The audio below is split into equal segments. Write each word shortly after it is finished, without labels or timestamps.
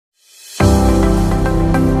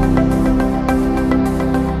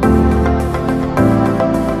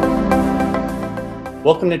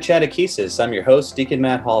Welcome to Chattakesis. I'm your host, Deacon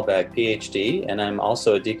Matt Hallback, PhD, and I'm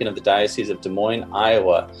also a deacon of the Diocese of Des Moines,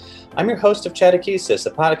 Iowa. I'm your host of Chattakesis,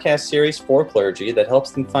 a podcast series for clergy that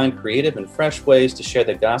helps them find creative and fresh ways to share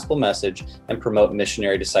the gospel message and promote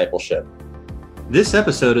missionary discipleship. This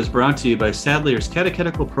episode is brought to you by Sadlier's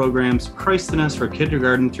catechetical programs Christ in Us for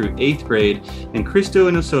kindergarten through 8th grade and Cristo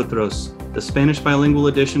en Nosotros, the Spanish bilingual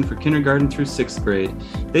edition for kindergarten through 6th grade.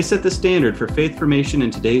 They set the standard for faith formation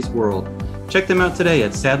in today's world. Check them out today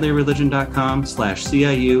at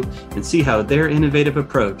sadlierreligion.com/CIU and see how their innovative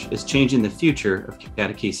approach is changing the future of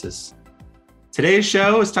catechesis. Today's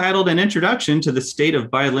show is titled An Introduction to the State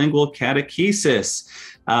of Bilingual Catechesis.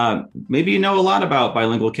 Maybe you know a lot about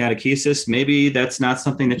bilingual catechesis. Maybe that's not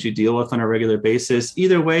something that you deal with on a regular basis.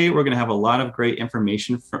 Either way, we're going to have a lot of great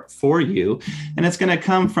information for you, and it's going to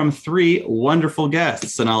come from three wonderful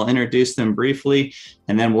guests, and I'll introduce them briefly,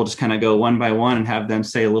 and then we'll just kind of go one by one and have them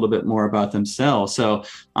say a little bit more about themselves. So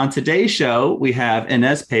on today's show, we have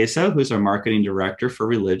Inez Peso, who's our marketing director for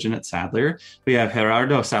religion at Sadlier. We have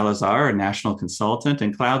Gerardo Salazar, our national consultant,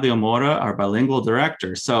 and Claudio Mora, our bilingual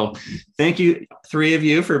director. So thank you, three of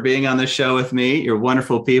you, for being on the show with me. You're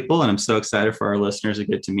wonderful people, and I'm so excited for our listeners to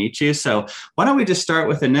get to meet you. So why don't we just start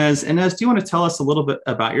with Inez? Inez, do you want to tell us a little bit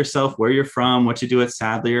about yourself, where you're from, what you do at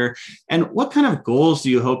Sadlier, and what kind of goals do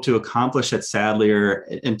you hope to accomplish at Sadlier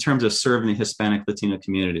in terms of serving the Hispanic Latino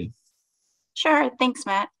community? Sure. Thanks,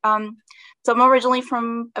 Matt. So I'm originally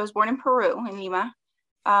I was born in Peru, in Lima.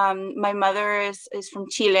 My mother is from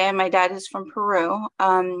Chile and my dad is from Peru.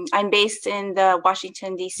 I'm based in the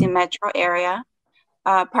Washington, D.C. metro area.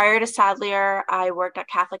 Prior to Sadlier, I worked at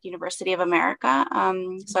Catholic University of America.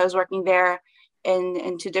 So I was working there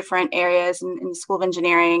in two different areas in the School of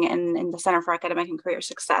Engineering and in the Center for Academic and Career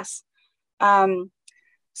Success. That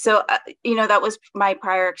was my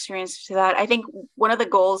prior experience to that. I think one of the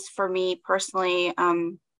goals for me personally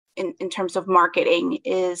in terms of marketing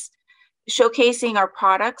is showcasing our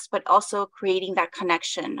products, but also creating that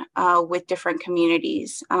connection with different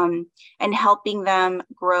communities and helping them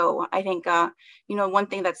grow. I think, one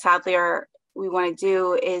thing that Sadlier we want to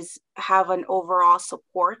do is have an overall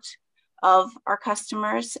support of our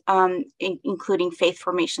customers, including faith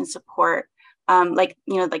formation support, like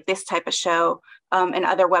this type of show and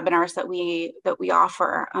other webinars that we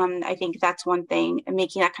offer. I think that's one thing, and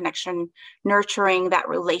making that connection, nurturing that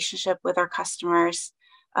relationship with our customers,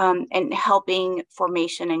 and helping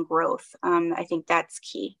formation and growth. I think that's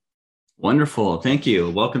key. Wonderful. Thank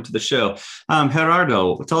you. Welcome to the show.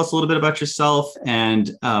 Gerardo, tell us a little bit about yourself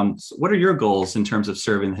and what are your goals in terms of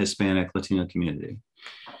serving the Hispanic Latino community?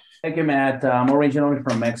 Thank you, Matt. I'm originally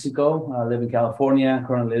from Mexico. I live in California,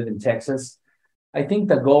 currently live in Texas. I think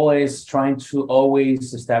the goal is trying to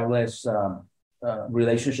always establish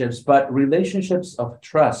relationships, but relationships of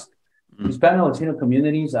trust. Hispanic Latino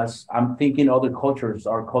communities, as I'm thinking other cultures,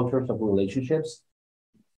 are cultures of relationships.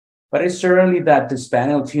 But it's certainly that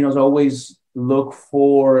Hispanic Latinos always look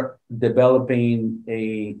for developing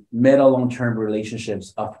a long-term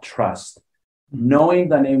relationships of trust, knowing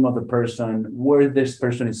the name of the person, where this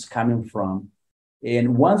person is coming from.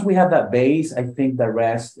 And once we have that base, I think the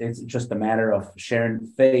rest is just a matter of sharing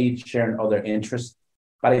faith, sharing other interests.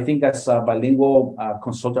 But I think as a bilingual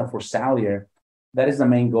consultant for Sadlier, that is the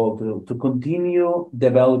main goal, to continue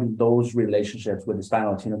developing those relationships with the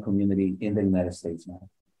Hispanic Latino community in the United States, man.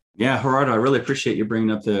 Yeah, Gerardo, I really appreciate you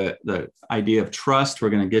bringing up the idea of trust. We're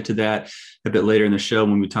going to get to that a bit later in the show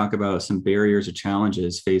when we talk about some barriers or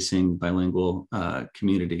challenges facing bilingual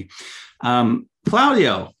community.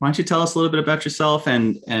 Claudio, why don't you tell us a little bit about yourself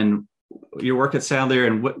and your work at Sadlier,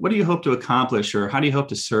 and what do you hope to accomplish, or how do you hope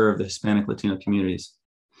to serve the Hispanic Latino communities?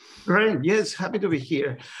 Great. Yes, happy to be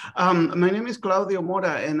here. My name is Claudio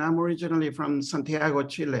Mora, and I'm originally from Santiago,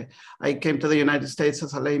 Chile. I came to the United States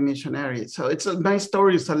as a lay missionary. So my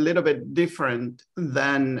story is a little bit different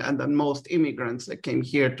than most immigrants that came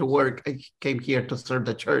here to work. I came here to serve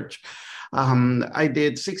the church. I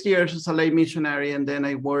did 6 years as a lay missionary, and then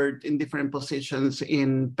I worked in different positions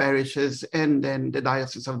in parishes and then the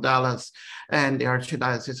Diocese of Dallas and the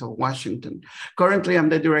Archdiocese of Washington. Currently, I'm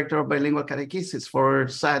the director of bilingual catechesis for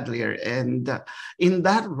Sadlier, and in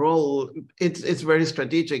that role, it's very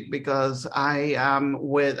strategic because I am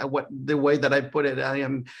the way that I put it, I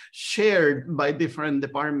am shared by different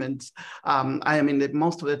departments. I am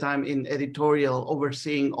most of the time in editorial,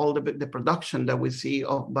 overseeing all the production that we see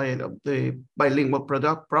of the bilingual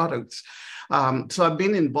products. So I've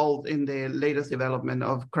been involved in the latest development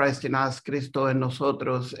of Christ in Us, Cristo en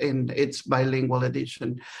Nosotros, in its bilingual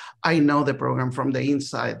edition. I know the program from the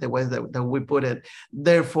inside, the way that we put it.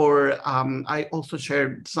 Therefore, I also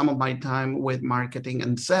shared some of my time with marketing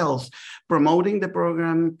and sales, promoting the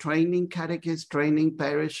program, training catechists, training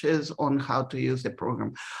parishes on how to use the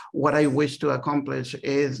program. What I wish to accomplish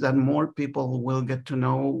is that more people will get to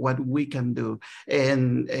know what we can do,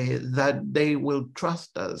 and that they will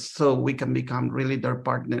trust us so we can become really their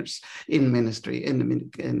partners in ministry, in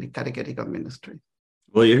the catechetical ministry.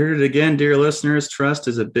 Well, you heard it again, dear listeners. Trust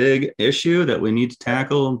is a big issue that we need to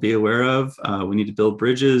tackle and be aware of. We need to build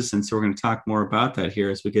bridges. And so we're going to talk more about that here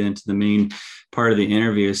as we get into the main part of the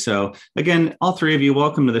interview. So again, all three of you,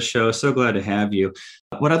 welcome to the show. So glad to have you.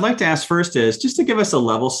 What I'd like to ask first is just to give us a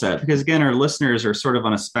level set, because again, our listeners are sort of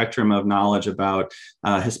on a spectrum of knowledge about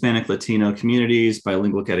Hispanic Latino communities,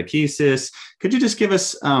 bilingual catechesis. Could you just give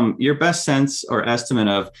us your best sense or estimate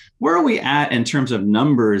of where are we at in terms of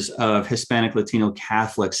numbers of Hispanic Latino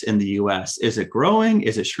Catholics in the U.S.? Is it growing?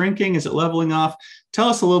 Is it shrinking? Is it leveling off? Tell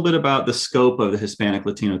us a little bit about the scope of the Hispanic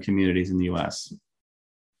Latino communities in the U.S.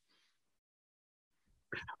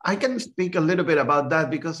 I can speak a little bit about that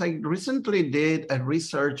because I recently did a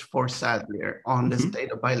research for Sadler on the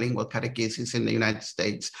state of bilingual catechesis in the United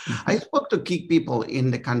States. I spoke to key people in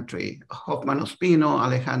the country, Hoffman Ospino,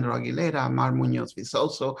 Alejandro Aguilera, Mar Muñoz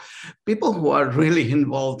Vizoso, people who are really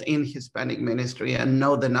involved in Hispanic ministry and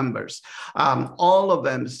know the numbers. All of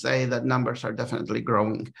them say that numbers are definitely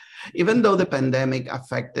growing. Even though the pandemic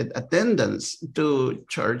affected attendance to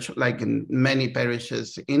church, like in many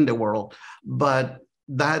parishes in the world, but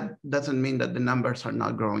that doesn't mean that the numbers are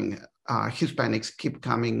not growing. Hispanics keep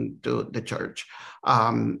coming to the church.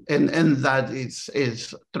 And that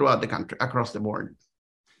is throughout the country, across the board.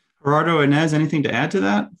 Gerardo, Inez, anything to add to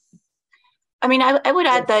that? I mean, I would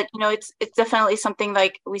add that, it's definitely something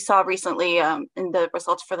like we saw recently in the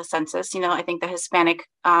results for the census. I think the Hispanic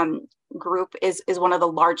group is one of the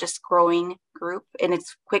largest growing group, and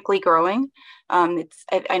it's quickly growing. I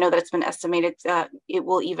know that it's been estimated that it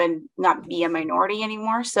will even not be a minority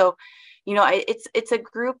anymore. So, it's a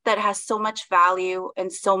group that has so much value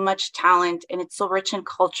and so much talent, and it's so rich in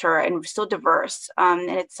culture and so diverse. And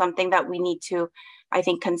it's something that we need to, I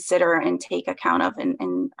think, consider and take account of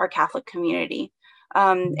in our Catholic community.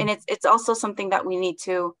 And it's also something that we need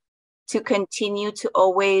to continue to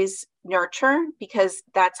always nurture, because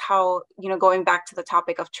that's how, going back to the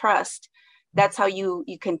topic of trust, that's how you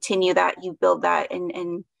continue that, you build that,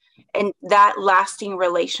 and that lasting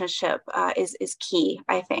relationship is key,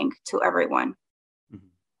 I think, to everyone.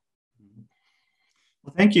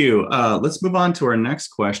 Well, thank you. Let's move on to our next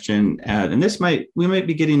question. And we might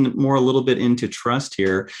be getting a little bit into trust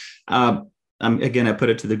here. Again, I put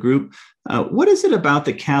it to the group. What is it about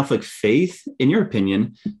the Catholic faith, in your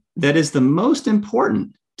opinion, that is the most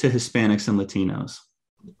important to Hispanics and Latinos?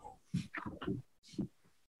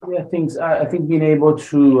 Yeah, I think being able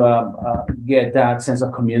to get that sense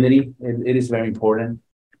of community, it is very important.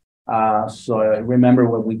 So I remember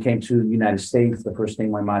when we came to the United States, the first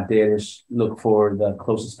thing my mom did is look for the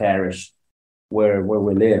closest parish where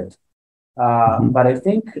we lived. But I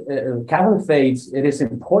think Catholic faith, it is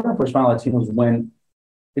important for Hispanic Latinos when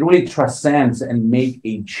it really transcends and make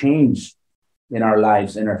a change in our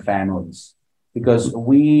lives, in our families. Because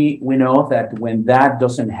we know that when that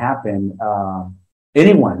doesn't happen,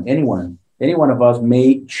 any one of us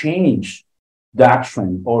may change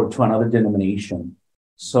doctrine or to another denomination.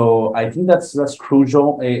 So I think that's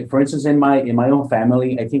crucial. For instance, in my own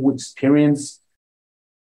family, I think we experience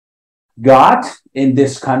God in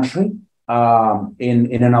this country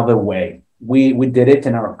in another way. We did it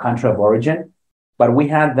in our country of origin, but we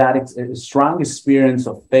had that strong experience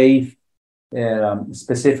of faith,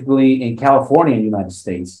 specifically in California, United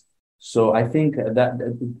States. So I think that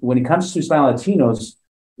when it comes to Hispanic Latinos,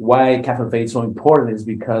 why Catholic faith is so important is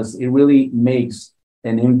because it really makes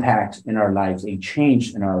an impact in our lives, a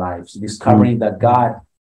change in our lives, discovering that God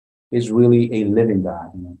is really a living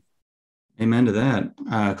God. Amen to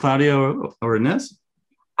that. Claudia or Inez?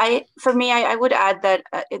 I would add that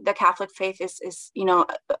the Catholic faith is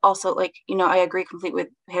also I agree completely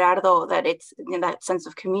with Gerardo that it's that sense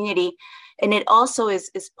of community, and it also it's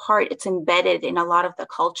embedded in a lot of the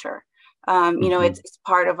culture. It's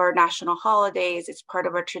part of our national holidays, it's part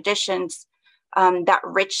of our traditions, that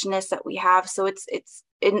richness that we have. So it's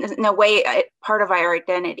in a way part of our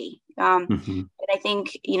identity. And I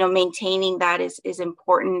think maintaining that is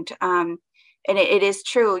important. And it is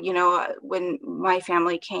true, when my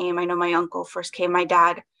family came, I know my uncle first came, my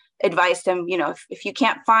dad advised him, if you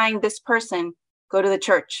can't find this person, go to the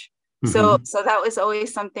church. So that was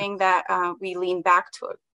always something that we leaned back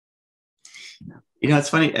to. It's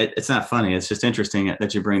funny. It's not funny. It's just interesting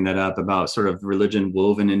that you bring that up about sort of religion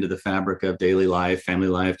woven into the fabric of daily life, family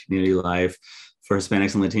life, community life for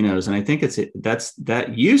Hispanics and Latinos. And I think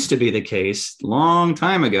that used to be the case long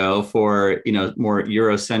time ago for, more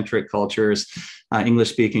Eurocentric cultures,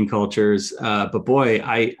 English-speaking cultures. But boy,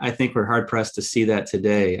 I think we're hard pressed to see that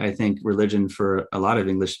today. I think religion for a lot of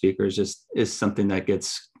English speakers just is something that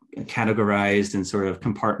gets categorized and sort of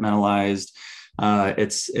compartmentalized.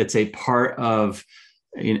 It's a part of,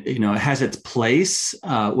 it has its place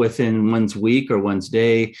within one's week or one's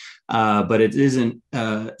day, but it isn't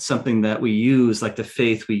something that we use like the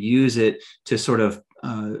faith. We use it to sort of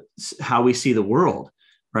how we see the world,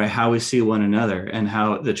 right? How we see one another and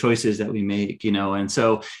how the choices that we make, and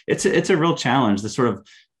so it's a real challenge, the sort of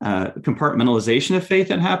compartmentalization of faith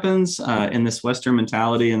that happens in this Western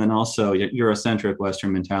mentality, and then also Eurocentric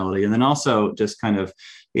Western mentality, and then also just kind of,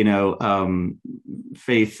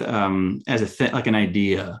 faith as like an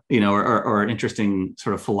idea, or an interesting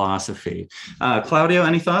sort of philosophy. Claudio,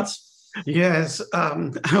 any thoughts? Yes,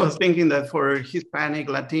 I was thinking that for Hispanic,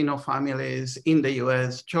 Latino families in the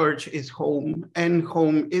U.S., church is home and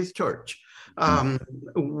home is church.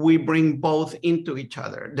 We bring both into each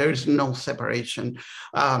other. There's no separation.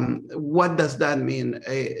 What does that mean?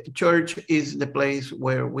 A church is the place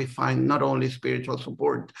where we find not only spiritual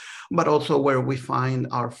support, but also where we find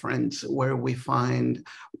our friends, where we find,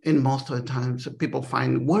 in most of the times, people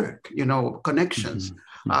find work, connections.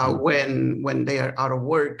 When they are out of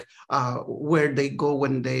work, where they go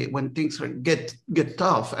when things get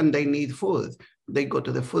tough and they need food, they go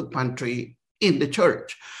to the food pantry in the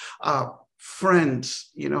church. Friends,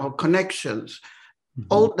 connections,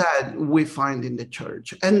 all that we find in the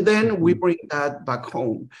church. And then we bring that back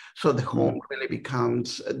home. So the home really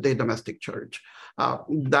becomes the domestic church.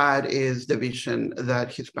 That is the vision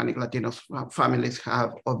that Hispanic Latino families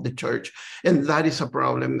have of the church. And that is a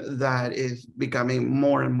problem that is becoming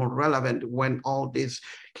more and more relevant when all these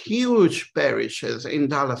huge parishes, in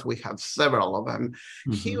Dallas, we have several of them,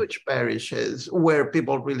 huge parishes where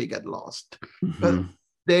people really get lost. But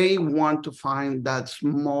they want to find that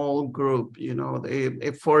small group,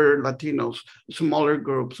 for Latinos, smaller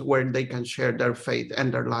groups where they can share their faith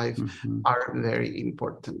and their life are very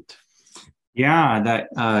important. Yeah, that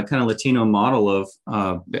kind of Latino model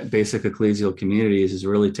of basic ecclesial communities has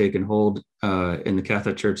really taken hold in the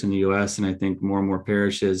Catholic Church in the U.S. And I think more and more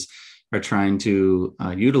parishes are trying to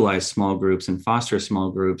utilize small groups and foster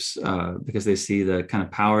small groups because they see the kind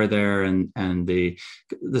of power there and the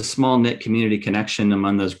small knit community connection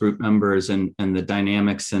among those group members and the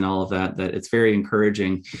dynamics and all of that it's very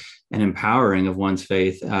encouraging and empowering of one's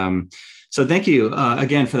faith. So thank you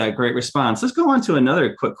again for that great response. Let's go on to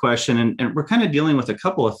another quick question. And we're kind of dealing with a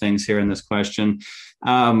couple of things here in this question.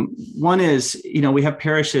 One is, we have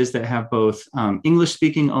parishes that have both English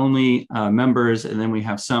speaking only members, and then we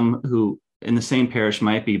have some who in the same parish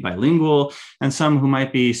might be bilingual and some who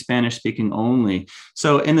might be Spanish speaking only.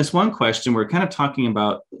 So in this one question, we're kind of talking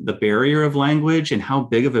about the barrier of language and how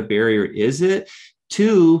big of a barrier is it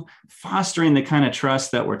to fostering the kind of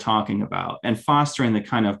trust that we're talking about and fostering the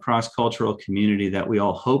kind of cross-cultural community that we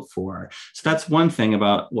all hope for. So that's one thing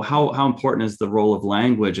about how important is the role of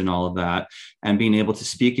language and all of that and being able to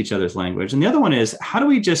speak each other's language. And the other one is, how do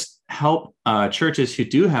we just help churches who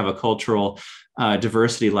do have a cultural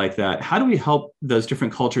diversity like that? How do we help those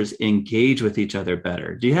different cultures engage with each other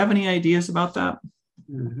better? Do you have any ideas about that?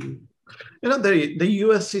 The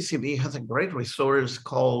USCCB has a great resource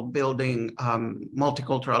called Building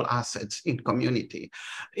Multicultural Assets in Community.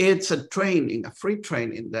 It's a free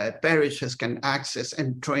training that parishes can access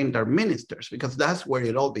and train their ministers, because that's where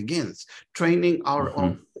it all begins, training our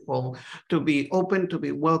own people to be open, to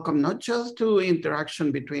be welcome, not just to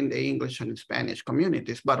interaction between the English and Spanish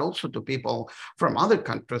communities, but also to people from other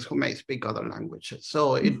countries who may speak other languages.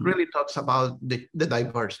 So it really talks about the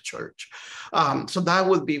diverse church. So that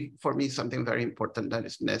would be, for me, something very important that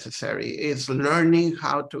is necessary, is learning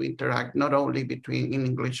how to interact not only between in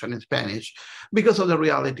English and in Spanish because of the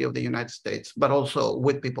reality of the United States, but also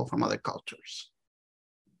with people from other cultures.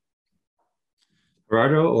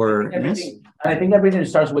 Gerardo or I think everything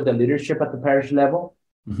starts with the leadership at the parish level,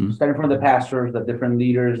 starting from the pastors, the different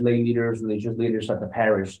leaders, lay leaders, religious leaders at the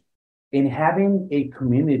parish, in having a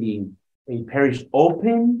community, a parish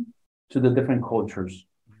open to the different cultures.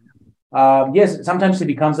 Yes, sometimes it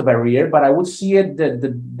becomes a barrier, but I would see it that the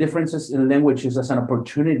differences in languages as an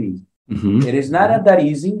opportunity. It is not that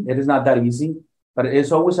easy. It is not that easy, but it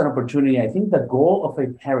is always an opportunity. I think the goal of a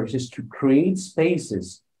parish is to create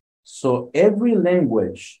spaces so every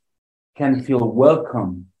language can feel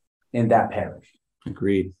welcome in that parish.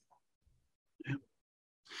 Agreed.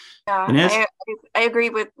 Yeah, I agree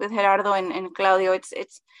with Gerardo and Claudio.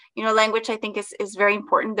 It's language, I think, is very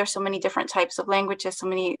important. There's so many different types of languages,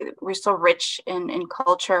 we're so rich in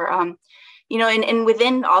culture. And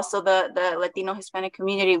within also the Latino Hispanic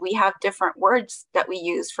community, we have different words that we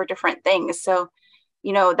use for different things. So,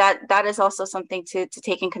 that is also something to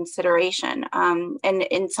take in consideration.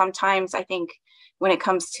 And sometimes I think when it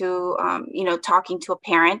comes to, talking to a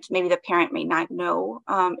parent, maybe the parent may not know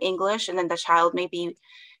English, and then the child may be,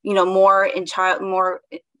 more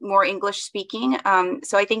English speaking.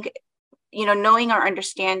 So I think, knowing our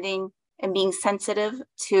understanding and being sensitive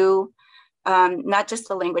to not just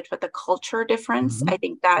the language, but the culture difference, I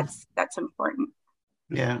think that's important.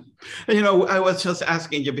 Yeah. I was just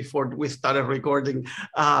asking you before we started recording,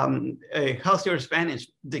 how's your Spanish,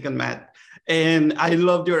 Deacon Matt? And I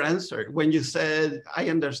loved your answer when you said, I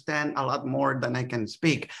understand a lot more than I can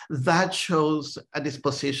speak. That shows a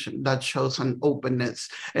disposition, that shows an openness.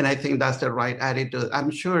 And I think that's the right attitude. I'm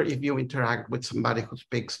sure if you interact with somebody who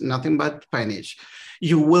speaks nothing but Spanish,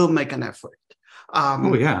 you will make an effort.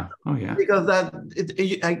 Oh yeah. Because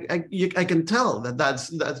I can tell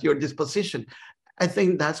that's your disposition. I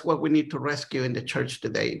think that's what we need to rescue in the church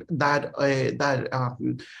today, that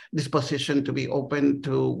disposition to be open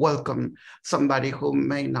to welcome somebody who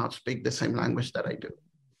may not speak the same language that I do.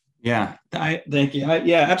 Yeah, thank you.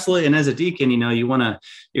 Yeah, absolutely. And as a deacon,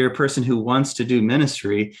 you're a person who wants to do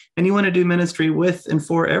ministry, and you want to do ministry with and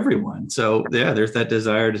for everyone. So yeah, there's that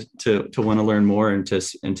desire to want to learn more and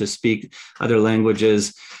to speak other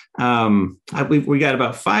languages. We got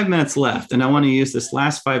about 5 minutes left, and I want to use this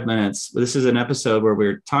last 5 minutes. This is an episode where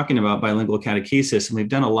we're talking about bilingual catechesis, and we've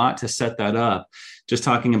done a lot to set that up, just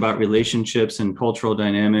talking about relationships and cultural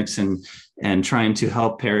dynamics and trying to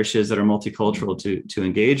help parishes that are multicultural to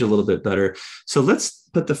engage a little bit better. So let's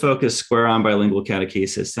put the focus square on bilingual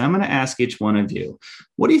catechesis. So I'm going to ask each one of you,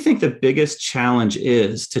 what do you think the biggest challenge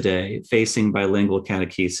is today facing bilingual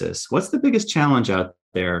catechesis? What's the biggest challenge out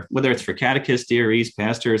there, whether it's for catechists, DREs,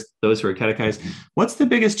 pastors, those who are catechized? What's the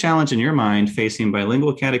biggest challenge in your mind facing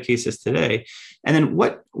bilingual catechesis today? And then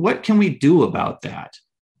what can we do about that?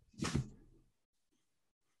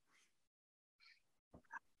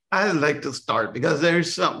 I'd like to start because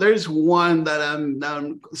there's one that I'm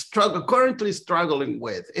currently struggling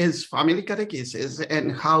with is family catechesis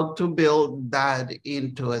and how to build that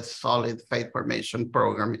into a solid faith formation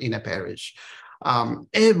program in a parish.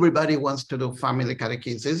 Everybody wants to do family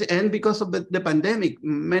catechesis, and because of the pandemic,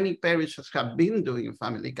 many parishes have been doing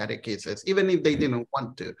family catechesis, even if they didn't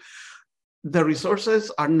want to. The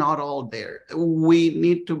resources are not all there. We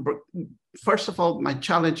need to, first of all, my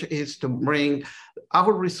challenge is to bring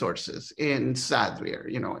our resources in Sadler,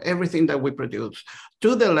 everything that we produce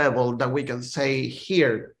to the level that we can say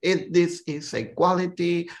here, this is a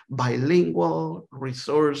quality bilingual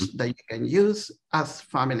resource that you can use as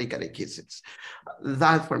family catechesis.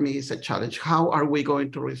 That for me is a challenge. How are we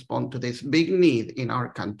going to respond to this big need in our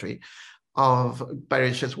country of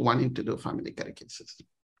parishes wanting to do family catechesis?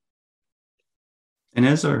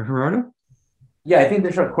 Inez or Gerardo? Yeah, I think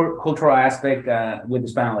there's a cultural aspect with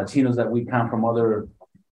Hispanic Latinos that we come from other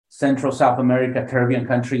Central, South America, Caribbean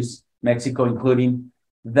countries, Mexico including,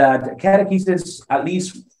 that catechesis, at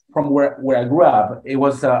least from where I grew up, it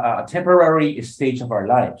was a temporary stage of our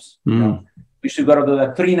lives. We should go to the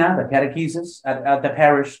doctrina, the catechesis at the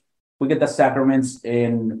parish, we get the sacraments,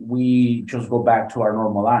 and we just go back to our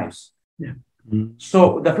normal lives. Yeah.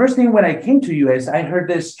 So the first thing when I came to US, I heard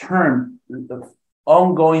this term,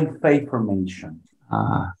 ongoing faith formation,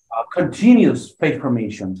 continuous faith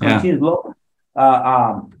formation, continuous.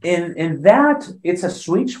 And that it's a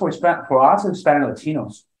switch for us as Hispanic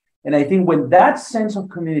Latinos. And I think when that sense of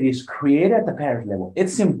community is created at the parish level,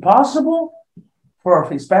 it's impossible for a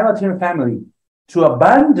Hispanic Latino family to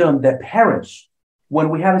abandon the parish when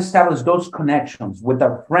we have established those connections with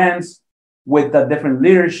our friends, with the different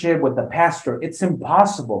leadership, with the pastor. It's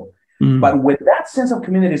impossible. But when that sense of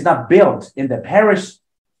community is not built in the parish,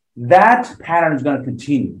 that pattern is going to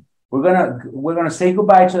continue. We're gonna say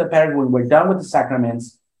goodbye to the parish when we're done with the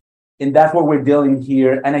sacraments, and that's what we're dealing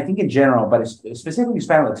here. And I think in general, but specifically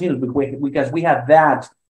Hispanic Latinos, because we have that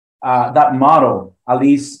model, at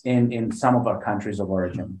least in some of our countries of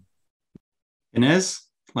origin. Inez,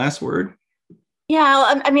 last word.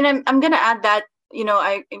 Yeah, I mean, I'm going to add that.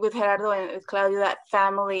 With Gerardo and with Claudio, that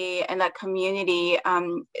family and that community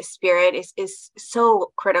spirit is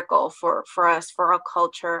so critical for us, for our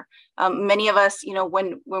culture. Many of us,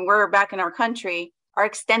 when we're back in our country, our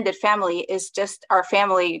extended family is just our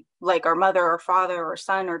family, like our mother or father or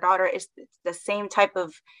son or daughter, is the same type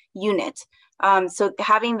of unit. So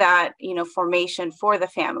having that, formation for the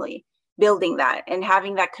family, building that and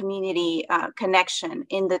having that community connection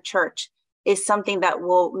in the church is something that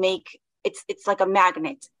will make it's like a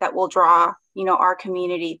magnet that will draw, our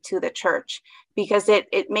community to the church, because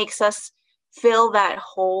it makes us fill that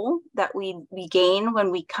hole that we gain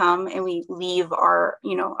when we come and we leave our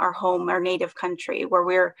home, our native country, where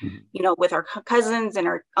we're, with our cousins and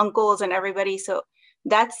our uncles and everybody. So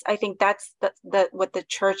I think that's what the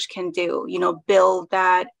church can do, build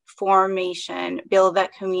that formation, build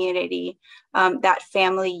that community, that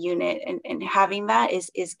family unit, and having that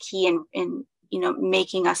is key in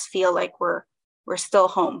making us feel like we're still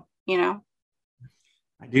home,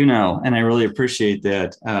 I do know, and I really appreciate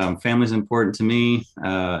that. Family is important to me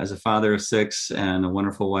as a father of 6 and a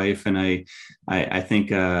wonderful wife. And I think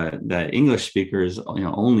that English speakers,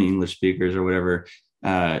 only English speakers or whatever,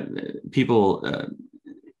 people,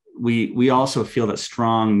 we also feel that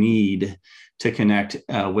strong need to connect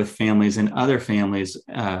with families and other families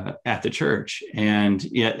at the church. And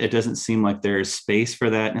yet it doesn't seem like there's space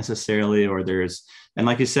for that necessarily, and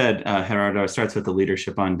like you said, Gerardo, it starts with the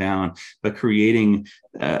leadership on down, but creating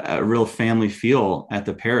a real family feel at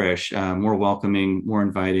the parish, more welcoming, more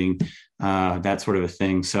inviting, that sort of a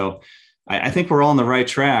thing. So I think we're all on the right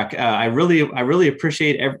track. I really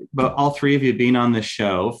appreciate all 3 of you being on this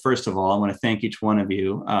show. First of all, I want to thank each one of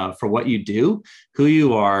you for what you do, who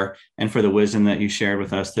you are, and for the wisdom that you shared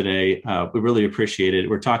with us today. We really appreciate it.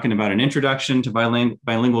 We're talking about an introduction to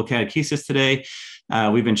bilingual catechesis today.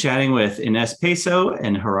 We've been chatting with Inés Peso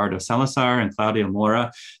and Gerardo Salazar and Claudio Mora.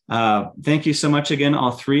 Thank you so much again,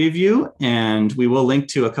 all 3 of you. And we will link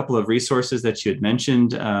to a couple of resources that you had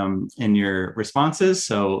mentioned in your responses.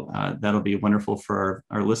 So that'll be wonderful for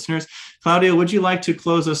our listeners. Claudio, would you like to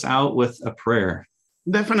close us out with a prayer?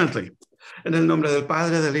 Definitely. En el nombre del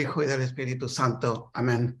Padre, del Hijo y del Espíritu Santo.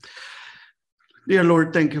 Amen. Dear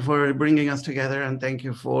Lord, thank you for bringing us together, and thank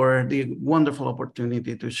you for the wonderful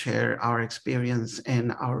opportunity to share our experience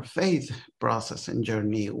and our faith process and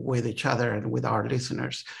journey with each other and with our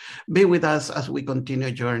listeners. Be with us as we continue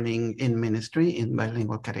journeying in ministry in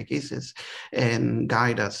bilingual catechesis, and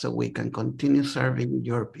guide us so we can continue serving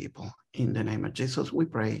your people. In the name of Jesus, we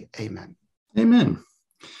pray. Amen. Amen.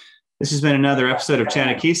 This has been another episode of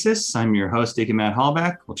Catechesis. I'm your host, Deacon Matt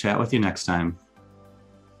Hallback. We'll chat with you next time.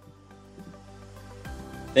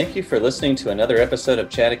 Thank you for listening to another episode of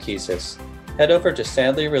Catechesis. Head over to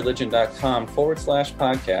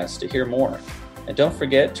sadlyreligion.com/podcast to hear more. And don't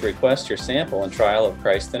forget to request your sample and trial of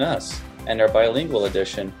Christ in Us and our bilingual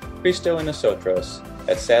edition, Cristo en Nosotros,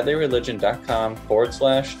 at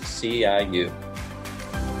sadlyreligion.com/CIU.